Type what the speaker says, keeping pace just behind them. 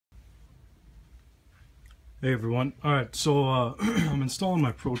Hey everyone. Alright, so I'm installing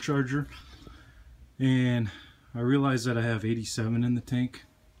my Pro Charger, and I realized that I have 87 in the tank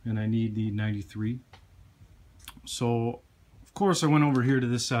and I need the 93. So of course I went over here to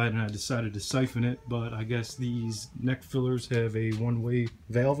this side and I decided to siphon it, but I guess these neck fillers have a one-way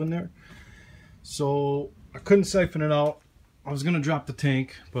valve in there, so I couldn't siphon it out. I was gonna drop the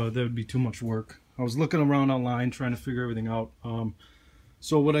tank, but that would be too much work. I was looking around online trying to figure everything out.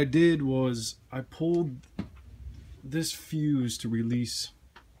 So what I did was I pulled this fuse to release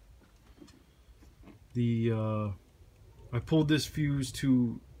the I pulled this fuse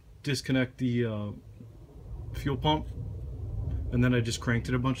to disconnect the fuel pump, and then I just cranked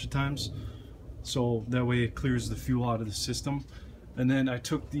it a bunch of times so that way it clears the fuel out of the system. And then I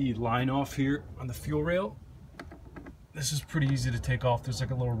took the line off here on the fuel rail. This is pretty easy to take off. There's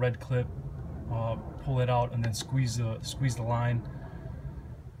like a little red clip. Pull it out and then squeeze the line,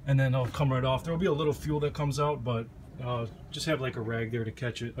 and then it'll come right off. There'll be a little fuel that comes out, but just have like a rag there to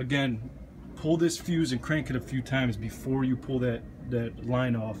catch it. Again, pull this fuse and crank it a few times before you pull that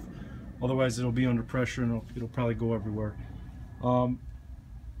line off. Otherwise it'll be under pressure and it'll probably go everywhere.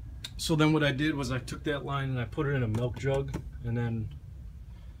 So then what I did was I took that line and I put it in a milk jug, and then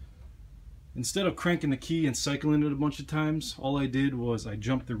instead of cranking the key and cycling it a bunch of times, all I did was I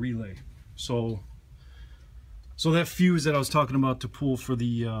jumped the relay. So that fuse that I was talking about to pull for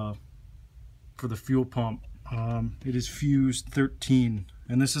the fuel pump, it is fuse 13,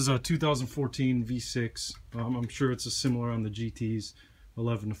 and this is a 2014 V6. I'm sure it's a similar on the GTs,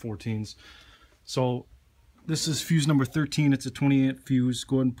 11 to 14s. So this is fuse number 13. It's a 20 amp fuse.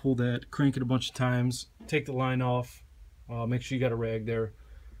 Go ahead and pull that, crank it a bunch of times, take the line off, make sure you got a rag there,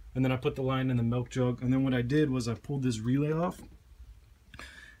 and then I put the line in the milk jug. And then what I did was I pulled this relay off,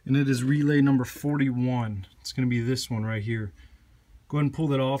 and it is relay number 41. It's going to be this one right here. Go ahead and pull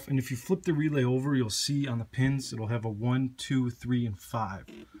that off, and if you flip the relay over, you'll see on the pins it'll have a 1, 2, 3, and 5.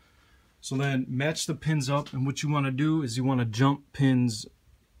 So then match the pins up, and what you want to do is you want to jump pins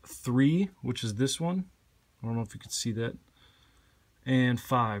 3, which is this one. I don't know if you can see that, and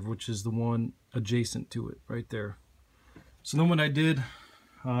 5, which is the one adjacent to it right there. So then what I did,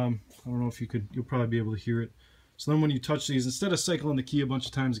 I don't know if you'll probably be able to hear it. So then when you touch these, instead of cycling the key a bunch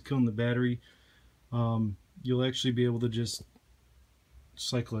of times and killing the battery, you'll actually be able to just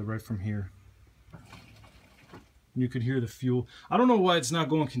cycle it right from here. You can hear the fuel. I don't know why it's not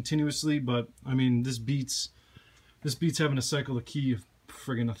going continuously, but I mean, this beats having to cycle the key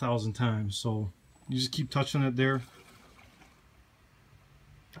friggin' 1,000 times. So you just keep touching it there.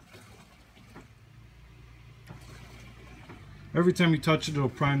 Every time you touch it, it'll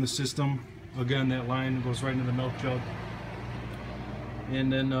prime the system. Again, that line goes right into the milk jug,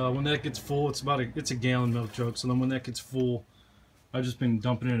 and then when that gets full, it's a gallon milk jug. So then when that gets full, I've just been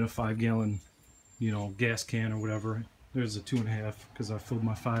dumping it in a 5-gallon, gas can or whatever. There's a 2.5 because I filled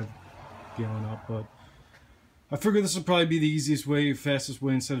my 5-gallon up. But I figured this would probably be the easiest way, fastest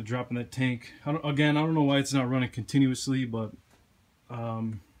way, instead of dropping that tank. Again, I don't know why it's not running continuously, but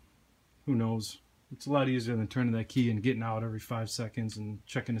who knows? It's a lot easier than turning that key and getting out every 5 seconds and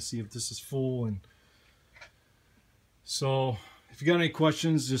checking to see if this is full. And so if you got any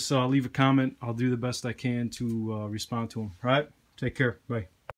questions, just leave a comment. I'll do the best I can to respond to them. All right? Take care. Bye.